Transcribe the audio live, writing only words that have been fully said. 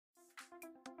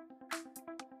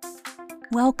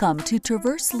Welcome to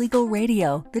Traverse Legal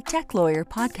Radio, the Tech Lawyer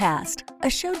Podcast, a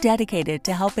show dedicated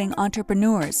to helping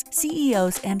entrepreneurs,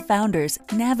 CEOs, and founders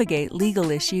navigate legal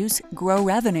issues, grow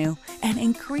revenue, and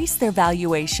increase their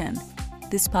valuation.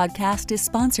 This podcast is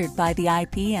sponsored by the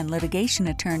IP and litigation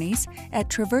attorneys at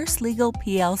Traverse Legal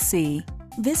PLC.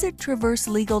 Visit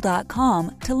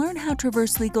traverselegal.com to learn how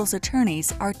Traverse Legal's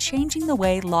attorneys are changing the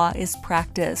way law is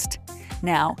practiced.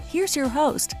 Now, here's your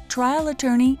host, trial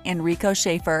attorney Enrico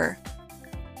Schaefer.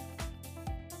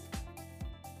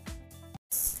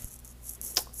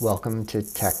 Welcome to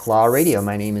Tech Law Radio.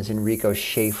 My name is Enrico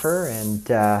Schaefer, and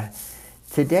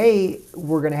today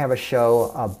we're going to have a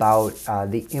show about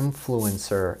the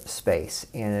influencer space.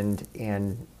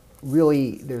 And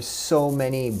really, there's so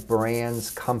many brands,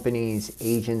 companies,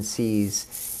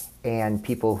 agencies, and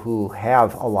people who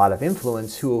have a lot of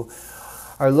influence who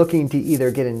are looking to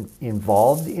either get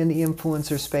involved in the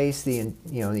influencer space, the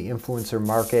influencer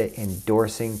market,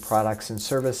 endorsing products and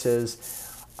services,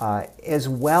 as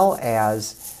well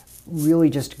as really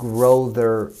just grow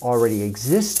their already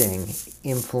existing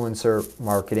influencer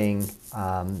marketing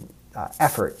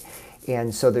effort.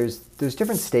 And so there's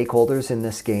different stakeholders in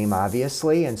this game,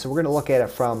 obviously, and so we're going to look at it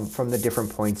from the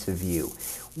different points of view.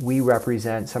 We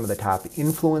represent some of the top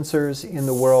influencers in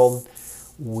the world.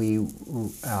 We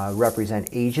represent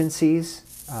agencies,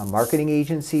 marketing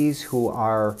agencies who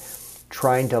are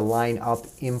trying to line up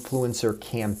influencer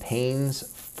campaigns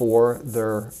for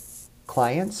their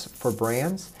clients, for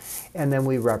brands. And then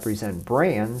we represent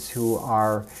brands who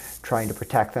are trying to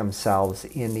protect themselves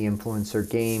in the influencer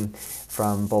game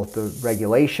from both the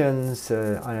regulations,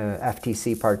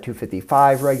 FTC Part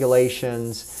 255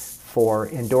 regulations for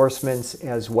endorsements,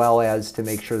 as well as to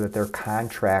make sure that their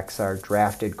contracts are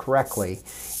drafted correctly.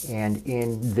 And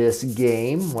in this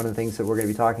game, one of the things that we're going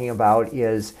to be talking about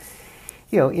is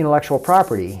intellectual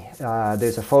property.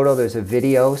 There's a photo, there's a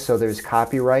video, so there's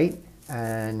copyright,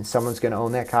 and someone's going to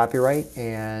own that copyright,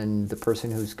 and the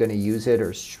person who's going to use it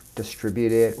or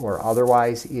distribute it or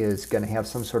otherwise is going to have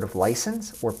some sort of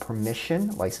license or permission.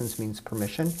 License means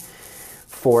permission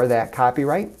for that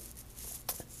copyright.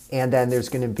 And then there's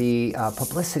going to be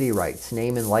publicity rights,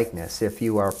 name and likeness. If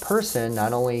you are a person,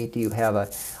 not only do you have a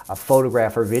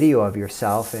photograph or video of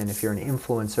yourself, and if you're an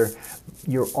influencer,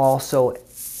 you're also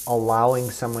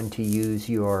allowing someone to use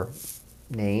your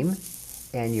name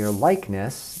and your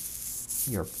likeness,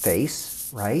 your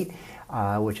face, right,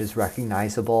 which is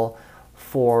recognizable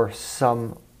for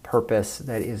some purpose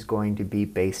that is going to be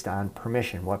based on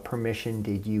permission. What permission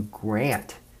did you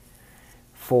grant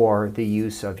for the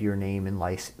use of your name and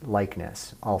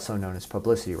likeness, also known as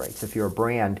publicity rights? If you're a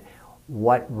brand,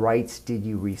 what rights did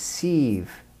you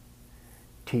receive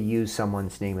to use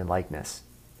someone's name and likeness?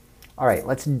 All right,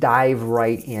 let's dive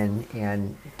right in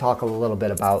and talk a little bit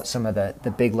about some of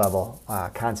the big level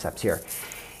concepts here.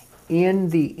 In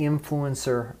the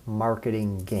influencer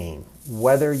marketing game,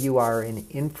 whether you are an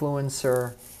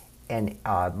influencer, an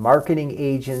marketing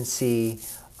agency,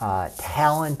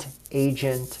 talent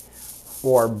agent,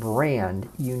 or brand,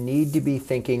 you need to be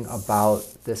thinking about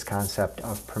this concept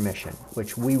of permission,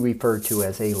 which we refer to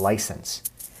as a license.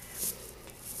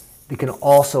 It can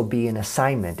also be an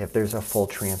assignment if there's a full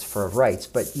transfer of rights,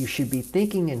 but you should be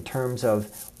thinking in terms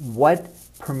of what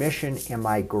permission am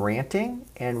I granting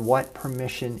and what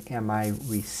permission am I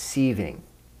receiving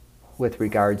with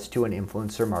regards to an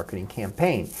influencer marketing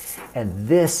campaign. And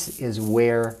this is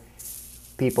where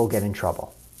people get in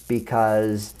trouble,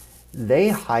 because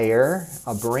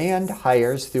a brand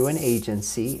hires through an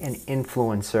agency an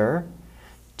influencer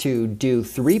to do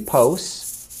 3 posts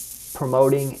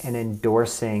promoting and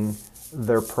endorsing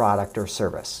their product or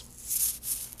service.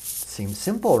 Seems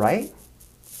simple, right?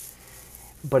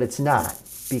 But it's not,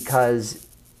 because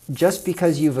just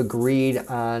because you've agreed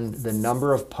on the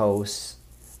number of posts,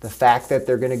 the fact that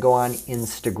they're going to go on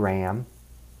Instagram,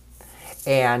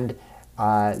 and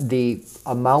the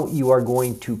amount you are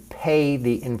going to pay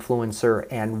the influencer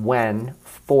and when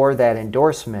for that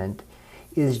endorsement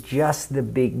is just the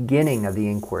beginning of the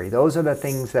inquiry. Those are the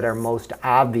things that are most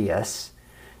obvious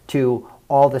to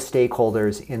all the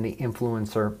stakeholders in the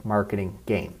influencer marketing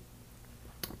game.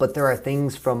 But there are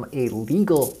things from a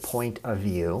legal point of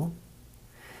view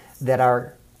that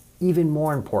are even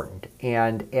more important.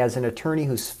 And as an attorney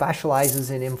who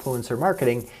specializes in influencer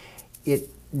marketing, it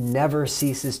never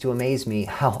ceases to amaze me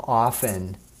how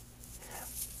often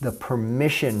the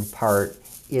permission part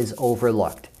is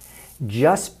overlooked.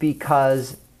 Just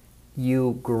because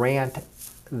you grant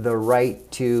the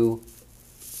right to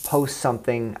post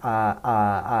something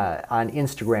on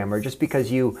Instagram, or just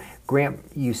because you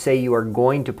say you are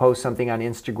going to post something on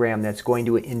Instagram that's going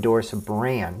to endorse a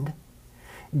brand,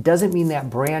 doesn't mean that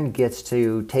brand gets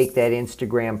to take that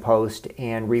Instagram post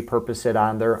and repurpose it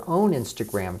on their own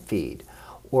Instagram feed,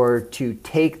 or to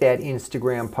take that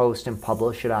Instagram post and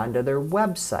publish it onto their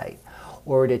website,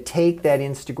 or to take that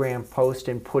Instagram post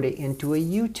and put it into a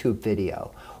YouTube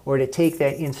video, or to take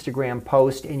that Instagram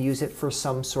post and use it for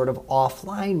some sort of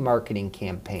offline marketing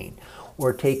campaign,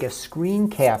 or take a screen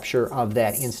capture of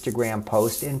that Instagram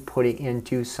post and put it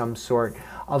into some sort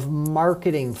of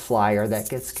marketing flyer that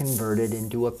gets converted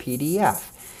into a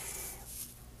PDF.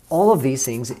 All of these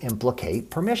things implicate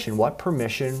permission. What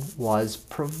permission was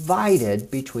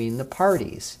provided between the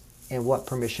parties and what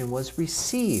permission was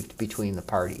received between the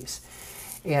parties.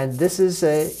 And this is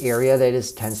an area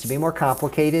that tends to be more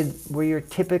complicated, where you're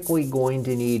typically going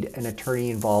to need an attorney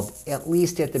involved, at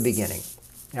least at the beginning.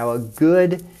 Now, a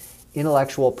good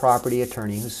intellectual property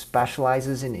attorney who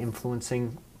specializes in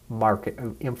influencer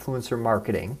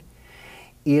marketing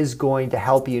is going to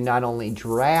help you not only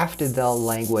draft the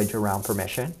language around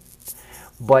permission,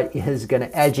 but is going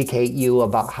to educate you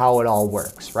about how it all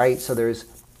works, right? So there's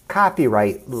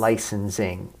copyright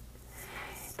licensing.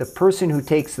 The person who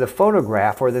takes the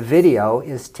photograph or the video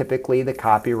is typically the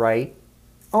copyright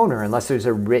owner, unless there's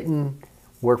a written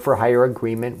work-for-hire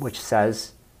agreement which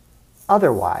says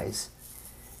otherwise.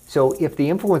 So if the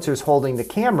influencer is holding the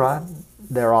camera,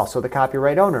 they're also the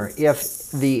copyright owner. If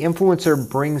the influencer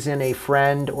brings in a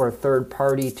friend or a third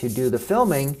party to do the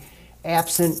filming,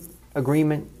 absent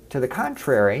agreement to the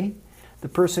contrary, the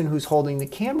person who's holding the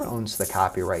camera owns the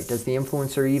copyright. Does the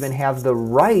influencer even have the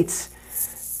rights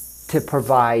to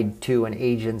provide to an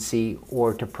agency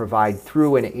or to provide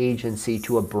through an agency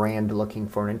to a brand looking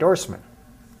for an endorsement?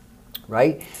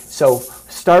 Right? So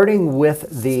starting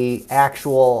with the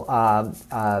actual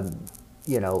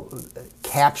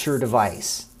capture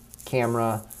device,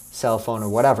 camera, cell phone, or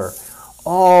whatever,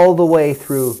 all the way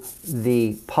through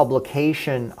the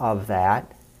publication of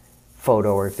that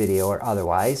photo or video or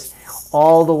otherwise,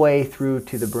 all the way through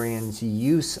to the brand's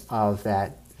use of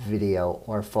that video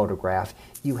or photograph,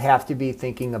 you have to be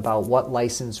thinking about what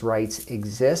license rights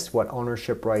exist, what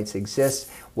ownership rights exist,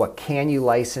 what can you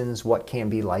license, what can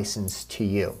be licensed to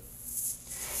you.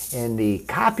 In the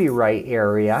copyright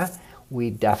area, we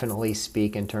definitely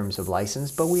speak in terms of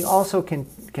license, but we also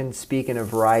can speak in a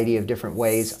variety of different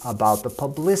ways about the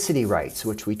publicity rights,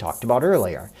 which we talked about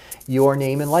earlier. Your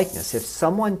name and likeness. If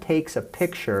someone takes a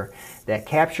picture that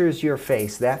captures your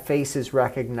face, that face is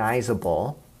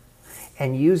recognizable,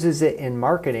 and uses it in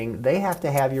marketing, they have to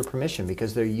have your permission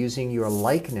because they're using your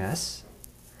likeness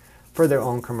for their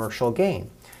own commercial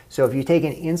gain. So if you take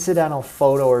an incidental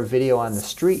photo or video on the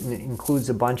street and it includes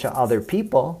a bunch of other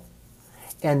people,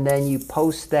 and then you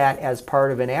post that as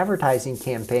part of an advertising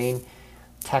campaign,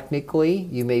 technically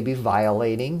you may be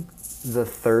violating the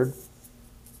third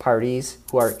parties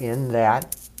who are in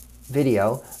that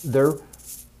video, their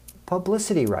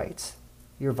publicity rights.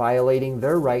 You're violating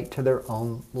their right to their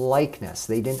own likeness.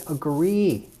 They didn't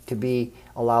agree to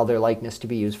allow their likeness to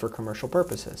be used for commercial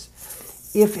purposes.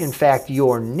 If in fact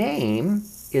your name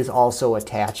is also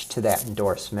attached to that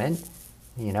endorsement,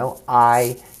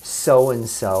 I,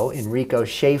 so-and-so, Enrico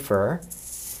Schaefer,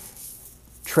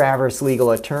 Traverse Legal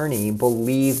Attorney,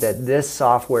 believe that this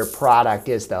software product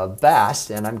is the best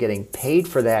and I'm getting paid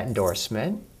for that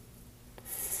endorsement,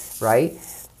 right?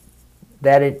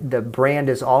 The brand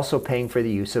is also paying for the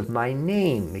use of my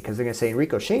name because they're going to say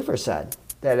Enrico Schaefer said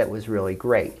that it was really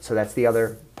great. So that's the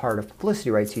other part of publicity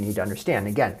rights you need to understand.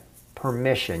 Again,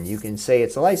 permission. You can say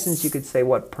it's a license. You could say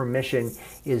what permission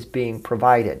is being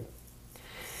provided.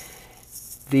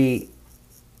 The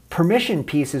permission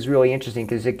piece is really interesting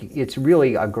because it's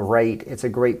really a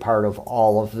great part of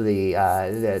all of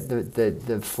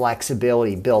the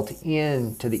flexibility built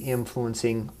into the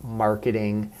influencing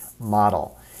marketing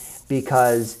model.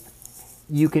 Because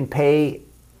you can pay,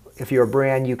 if you're a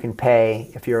brand, you can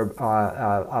pay. If you're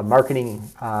a marketing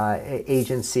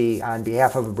agency on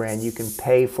behalf of a brand, you can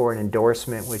pay for an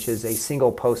endorsement, which is a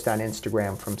single post on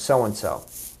Instagram from so-and-so,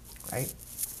 right?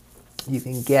 You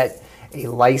can get a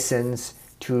license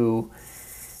to,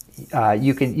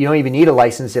 you don't even need a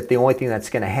license if the only thing that's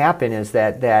going to happen is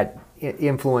that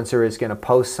influencer is going to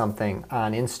post something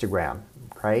on Instagram.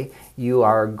 Right? You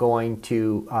are going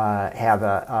to have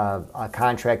a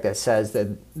contract that says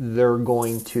that they're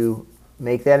going to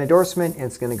make that endorsement and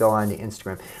it's going to go on to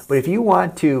Instagram. But if you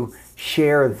want to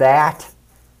share that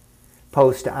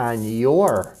post on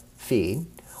your feed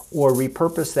or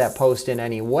repurpose that post in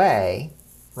any way,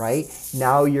 right?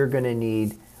 Now you're going to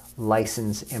need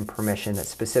license and permission that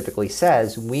specifically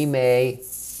says we may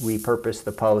repurpose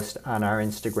the post on our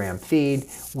Instagram feed.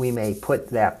 We may put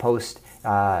that post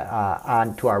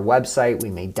onto our website. We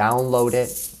may download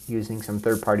it using some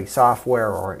third-party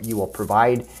software, or you will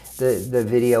provide the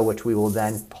video, which we will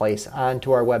then place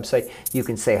onto our website. You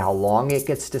can say how long it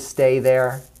gets to stay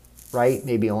there, right?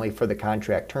 Maybe only for the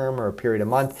contract term or a period of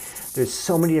month. There's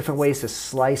so many different ways to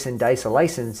slice and dice a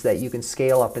license that you can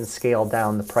scale up and scale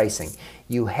down the pricing.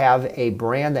 You have a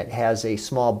brand that has a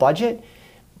small budget,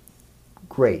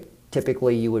 great.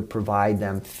 Typically you would provide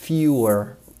them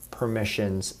fewer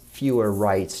permissions, fewer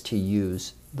rights to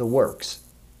use the works.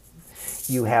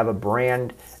 You have a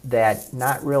brand that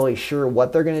not really sure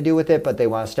what they're going to do with it, but they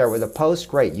want to start with a post,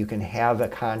 great. You can have a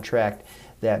contract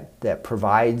that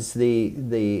provides the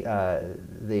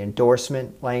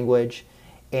endorsement language,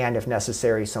 and if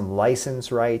necessary, some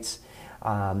license rights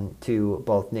to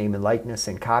both name and likeness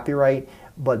and copyright.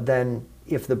 But then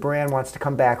if the brand wants to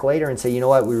come back later and say, you know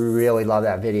what, we really love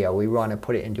that video, we want to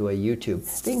put it into a YouTube,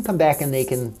 they can come back and they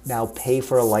can now pay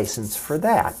for a license for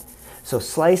that. So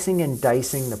slicing and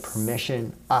dicing the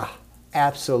permission,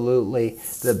 absolutely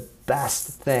the best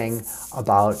thing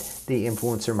about the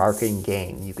influencer marketing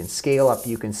game. You can scale up,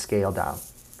 you can scale down.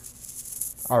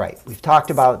 All right, we've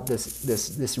talked about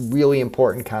this really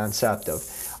important concept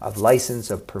of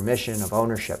license, of permission, of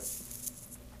ownership.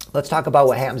 Let's talk about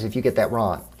what happens if you get that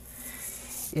wrong.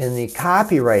 In the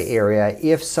copyright area,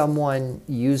 if someone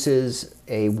uses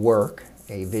a work,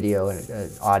 a video, an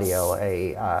audio,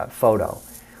 a photo,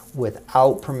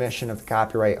 without permission of the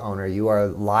copyright owner, you are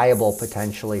liable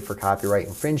potentially for copyright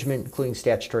infringement, including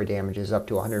statutory damages up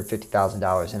to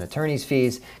 $150,000 in attorney's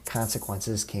fees.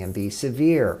 Consequences can be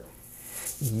severe.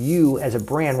 You, as a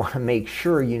brand, want to make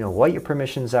sure you know what your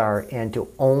permissions are and to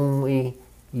only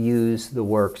use the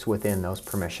works within those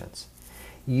permissions.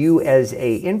 You, as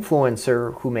an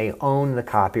influencer who may own the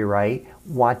copyright,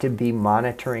 want to be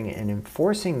monitoring and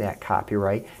enforcing that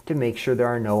copyright to make sure there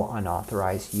are no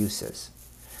unauthorized uses.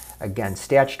 Again,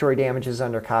 statutory damages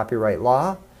under copyright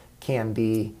law can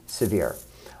be severe.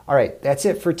 All right, that's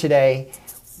it for today.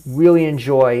 Really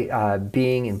enjoy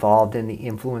being involved in the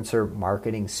influencer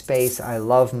marketing space. I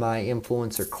love my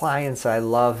influencer clients. I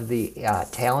love the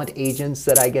talent agents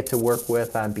that I get to work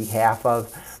with on behalf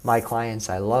of my clients.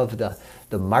 I love the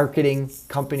marketing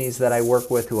companies that I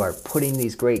work with who are putting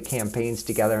these great campaigns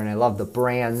together, and I love the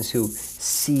brands who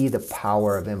see the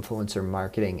power of influencer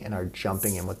marketing and are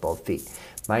jumping in with both feet.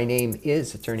 My name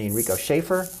is Attorney Enrico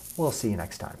Schaefer. We'll see you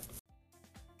next time.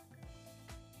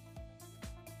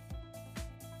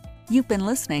 You've been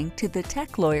listening to the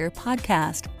Tech Lawyer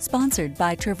Podcast, sponsored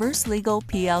by Traverse Legal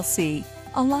PLC,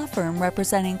 a law firm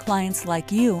representing clients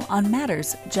like you on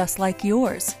matters just like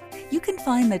yours. You can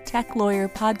find the Tech Lawyer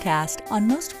Podcast on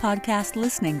most podcast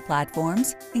listening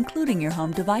platforms, including your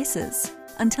home devices.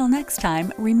 Until next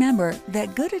time, remember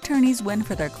that good attorneys win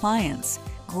for their clients.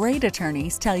 Great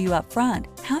attorneys tell you up front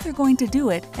how they're going to do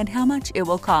it and how much it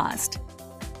will cost.